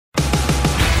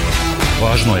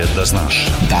Važno je da znaš.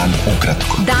 Dan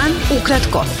ukratko. Dan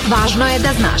ukratko. Važno je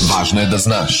da znaš. Važno je da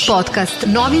znaš. Podcast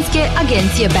novinske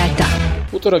agencije Beta.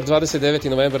 Utorak 29.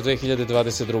 novembar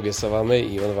 2022. Sa vama je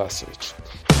Ivan Vasović.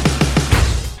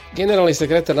 Generalni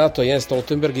sekretar NATO Jens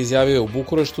Stoltenberg izjavio je u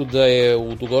Bukureštu da je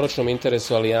u dugoročnom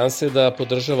interesu alijanse da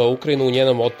podržava Ukrajinu u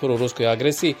njenom otporu ruskoj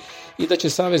agresiji i da će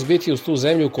savez biti uz tu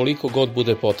zemlju koliko god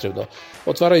bude potrebno.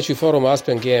 Otvarajući forum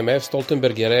Aspen GMF,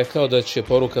 Stoltenberg je rekao da će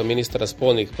poruka ministara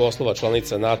spoljnih poslova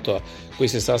članica NATO-a koji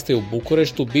se sastaje u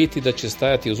Bukureštu biti da će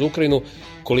stajati uz Ukrajinu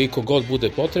koliko god bude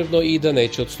potrebno i da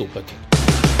neće odstupati.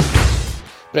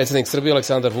 Predsednik Srbije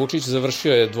Aleksandar Vučić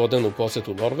završio je dvodnevnu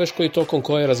posetu Norveškoj, tokom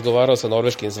koje je razgovarao sa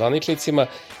norveškim zvaničnicima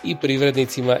i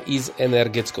privrednicima iz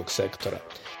energetskog sektora.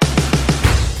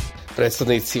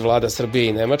 Predstavnici vlada Srbije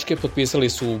i Nemačke potpisali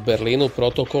su u Berlinu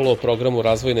protokol o programu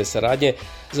razvojne saradnje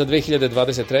za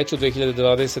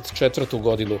 2023-2024.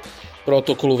 godinu.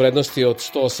 Protokol u vrednosti od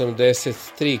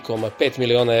 183,5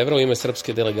 miliona evra u ime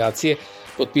srpske delegacije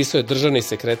potpisao je državni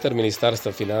sekretar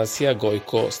Ministarstva finansija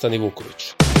Gojko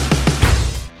Stanivuković.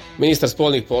 Ministar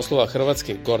spoljnih poslova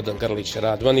Hrvatske Gordan Grlić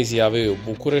Radman izjavio je u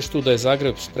Bukureštu da je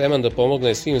Zagreb spreman da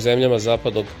pomogne svim zemljama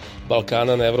Zapadnog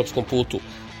Balkana na evropskom putu,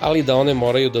 ali da one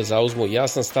moraju da zauzmu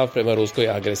jasan stav prema ruskoj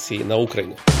agresiji na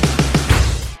Ukrajinu.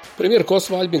 Premijer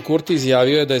Kosova Aljbin Kurti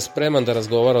izjavio je da je spreman da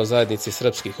razgovara o zajednici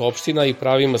srpskih opština i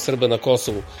pravima Srba na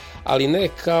Kosovu, ali ne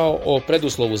kao o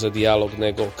preduslovu za dijalog,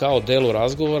 nego kao delu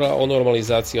razgovora o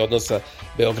normalizaciji odnosa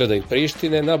Beograda i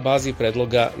Prištine na bazi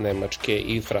predloga Nemačke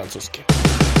i Francuske.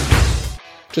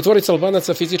 Četvorica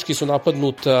Albanaca fizički su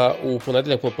napadnuta u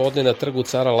ponedeljak popodne na trgu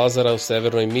Cara Lazara u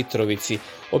Severnoj Mitrovici,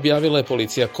 objavila je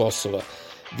policija Kosova.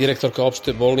 Direktorka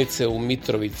opšte bolnice u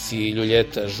Mitrovici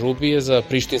Ljuljeta Žubi je za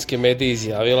prištinske medije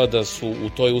izjavila da su u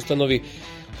toj ustanovi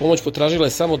pomoć potražile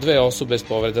samo 2 osobe s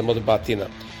povredama od batina.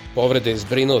 Povrede je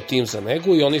zbrinuo tim za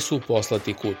negu i oni su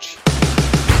poslati kući.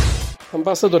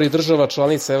 Ambasadori država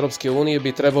članica Evropske unije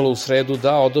bi trebalo u sredu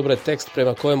da odobre tekst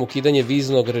prema kojem ukidanje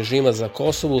viznog režima za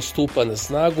Kosovo stupa na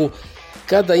snagu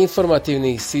kada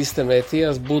informativni sistem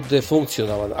ETIAS bude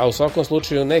funkcionalan, a u svakom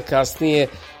slučaju ne kasnije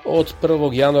od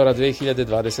 1. januara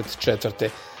 2024.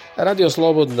 Radio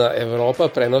Slobodna Evropa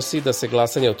prenosi da se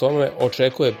glasanje o tome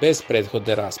očekuje bez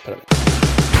prethodne rasprave.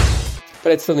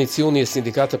 Predstavnici Unije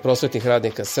sindikata prosvetnih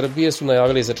radnika Srbije su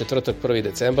najavili za četvrtak 1.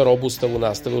 decembar obustavu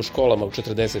nastave u školama u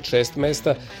 46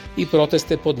 mesta i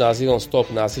proteste pod nazivom Stop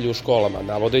nasilju u školama,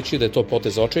 navodeći da je to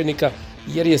potez očajnika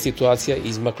jer je situacija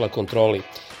izmakla kontroli.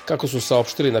 Kako su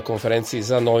saopštili na konferenciji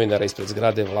za novinara ispred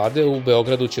zgrade vlade, u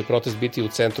Beogradu će protest biti u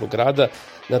centru grada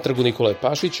na trgu Nikole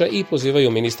Pašića i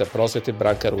pozivaju ministar prosvete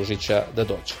Branka Ružića da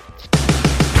dođe.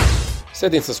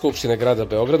 Sednica Skupštine grada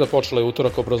Beograda počela je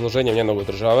utorak obrazloženjem njenog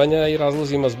održavanja i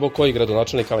razlozima zbog kojih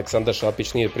gradonačelnik Aleksandar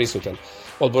Šapić nije prisutan.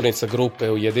 Odbornica grupe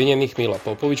Ujedinjenih Mila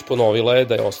Popović ponovila je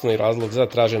da je osnovni razlog za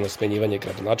traženo smenjivanje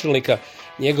gradonačelnika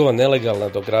njegova nelegalna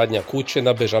dogradnja kuće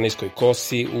na Bežanijskoj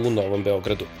kosi u Novom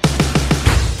Beogradu.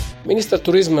 Ministar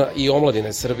turizma i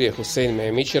omladine Srbije Husein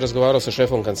Memić je razgovarao sa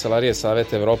šefom Kancelarije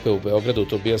Saveta Evrope u Beogradu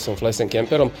Tobiasom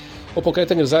Flesenkemperom o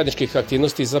pokretanju zajedničkih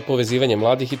aktivnosti za povezivanje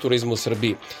mladih i turizmu u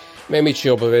Srbiji. Memić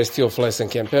je obavestio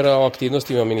Flesenkempera o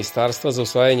aktivnostima ministarstva za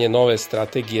usvajanje nove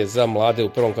strategije za mlade u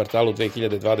prvom kvartalu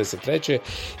 2023.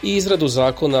 i izradu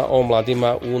zakona o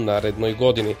mladima u narednoj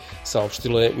godini,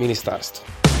 saopštilo je ministarstvo.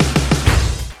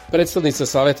 Predstavnica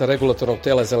Saveta regulatornog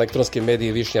tela za elektronske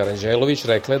medije Višnja Aranđelović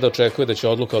rekla je da očekuje da će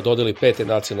odluka o dodeli 5.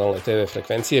 nacionalne TV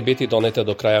frekvencije biti doneta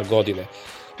do kraja godine.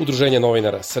 Udruženje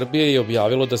novinara Srbije je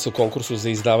objavilo da se u konkursu za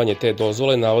izdavanje te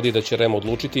dozvole navodi da će REM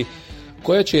odlučiti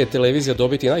koja će je televizija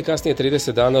dobiti najkasnije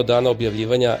 30 dana od dana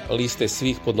objavljivanja liste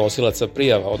svih podnosilaca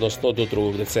prijava, odnosno do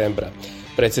 2. decembra.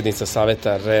 Predsjednica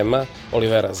Saveta REM-a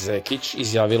Olivera Zekić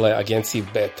izjavila je agenciji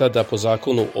Beta da po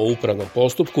zakonu o upravnom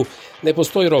postupku ne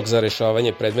postoji rok za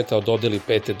rešavanje predmeta o dodeli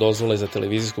 5. dozvole za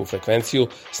televizijsku frekvenciju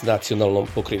s nacionalnom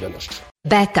pokrivenošću.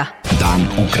 Beta. Dan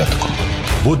ukratko.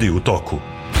 Budi u toku.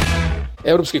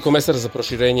 Evropski komesar za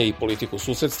proširenje i politiku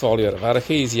susedstva Oliver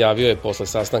Varhej izjavio je posle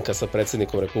sastanka sa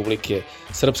predsjednikom Republike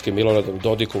Srpske Miloradom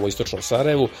Dodikom u istočnom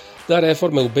Sarajevu da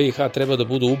reforme u BiH treba da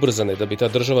budu ubrzane da bi ta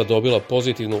država dobila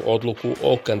pozitivnu odluku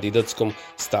o kandidatskom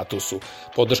statusu.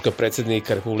 Podrška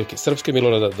predsjednika Republike Srpske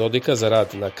Milorada Dodika za rad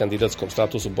na kandidatskom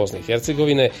statusu Bosne i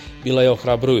Hercegovine bila je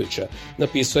ohrabrujuća,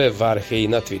 napisao je Varhej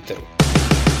na Twitteru.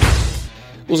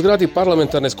 U zgradi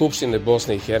Parlamentarne skupštine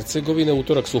Bosne i Hercegovine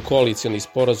utorak su koalicioni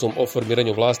sporazum o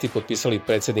formiranju vlasti potpisali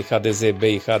predsjednik HDZ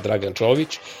BiH Dragan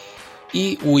Čović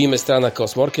i u ime stranaka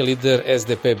osmorke lider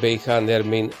SDP BiH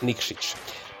Nermin Nikšić.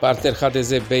 Partner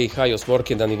HDZ BiH i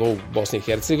osmorke na nivou Bosne i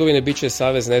Hercegovine biće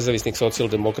Savez nezavisnih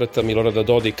socijaldemokrata Milorada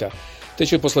Dodika, te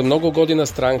će posle mnogo godina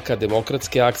stranka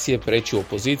Demokratske akcije preći u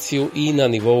opoziciju i na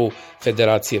nivou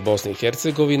Federacije Bosne i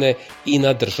Hercegovine i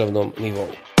na državnom nivou.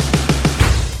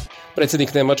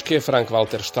 Predsednik Nemačke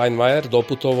Frank-Walter Steinmeier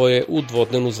doputovao je u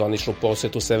dvodnevnu zvaničnu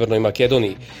posetu Severnoj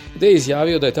Makedoniji, gde je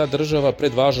izjavio da je ta država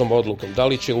pred važnom odlukom da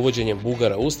li će uvođenjem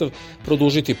Bugara u Ustav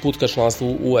produžiti put ka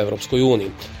članstvu u Evropskoj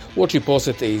uniji. Uoči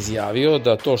posete je izjavio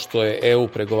da to što je EU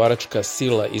pregovaračka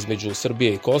sila između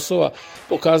Srbije i Kosova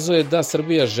pokazuje da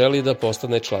Srbija želi da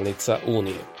postane članica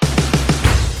Unije.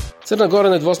 Crna Gora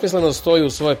nedvosmisleno stoji u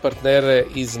svoje partnere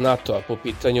iz NATO-a po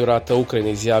pitanju rata u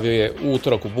Ukrajini, izjavio je u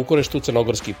utorak u Bukureštu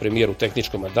crnogorski premijer u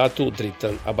tehničkom mandatu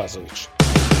Dritan Abazović.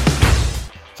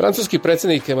 Francuski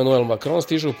predsednik Emmanuel Macron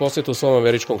stiže u posetu svom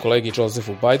američkom kolegi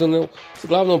Josephu Bidenu s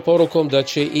glavnom porukom da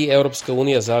će i Evropska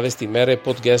unija zavesti mere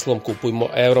pod geslom Kupujmo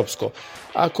evropsko,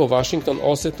 ako Vašington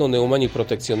osetno ne umanji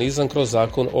protekcionizam kroz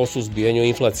zakon o suzbijanju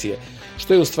inflacije,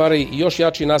 što je u stvari još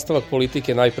jači nastavak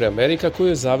politike najpre Amerika koju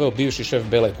je zaveo bivši šef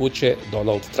Bele kuće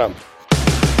Donald Trump.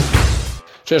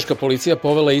 Češka policija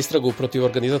povela istragu protiv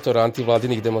organizatora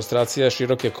antivladinih demonstracija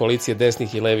široke koalicije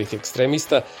desnih i levih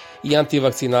ekstremista i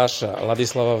antivakcinaša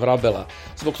Ladislava Vrabela,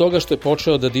 zbog toga što je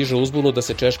počeo da diže uzbunu da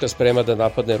se Češka sprema da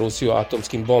napadne Rusiju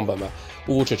atomskim bombama,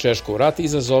 uvuče Češku u rat i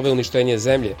izazove uništenje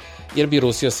zemlje, jer bi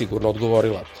Rusija sigurno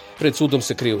odgovorila. Pred sudom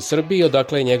se krije u Srbiji,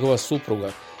 odakle je njegova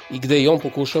supruga, i gde i on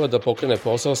pokušava da pokrene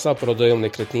posao sa prodajom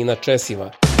nekretnina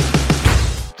Česima.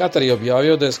 Katar je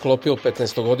objavio da je sklopio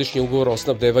 15-godišnji ugovor o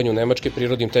snabdevanju Nemačke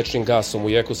prirodnim tečnim gasom u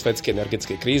jeku svetske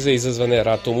energetske krize izazvane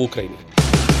ratom u Ukrajini.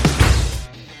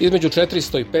 Između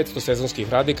 400 i 500 sezonskih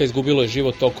radnika izgubilo je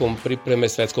život tokom pripreme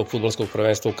svetskog fudbalskog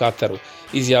prvenstva u Kataru,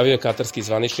 izjavio je katarski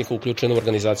zvaničnik uključen u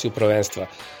organizaciju prvenstva.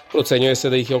 Procenjuje se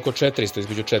da ih je oko 400,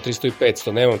 između 400 i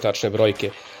 500, nemam tačne brojke,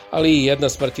 ali i jedna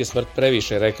smrt je smrt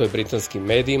previše, rekao je britanskim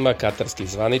medijima katarski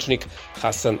zvaničnik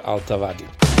Hasan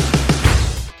Al-Tawadi.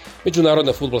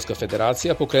 Međunarodna fudbalska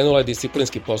federacija pokrenula je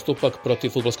disciplinski postupak protiv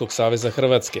Fudbalskog saveza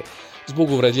Hrvatske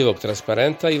zbog uvredljivog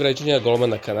transparenta i vređanja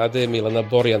golmana Kanade Milana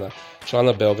Borjana,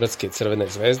 člana Beogradske Crvene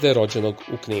zvezde, rođenog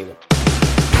u Kninu.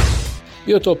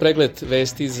 Bio to pregled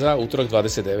vesti za utorak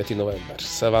 29. novembar.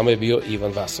 Sa vama je bio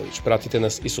Ivan Vasović. Pratite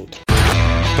nas i sutra.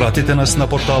 Pratite nas na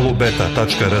portalu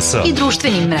beta.rs I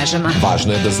društvenim mrežama.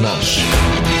 Važno je da znaš.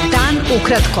 Dan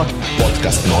ukratko.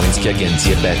 Podcast novinske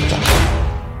agencije Beta.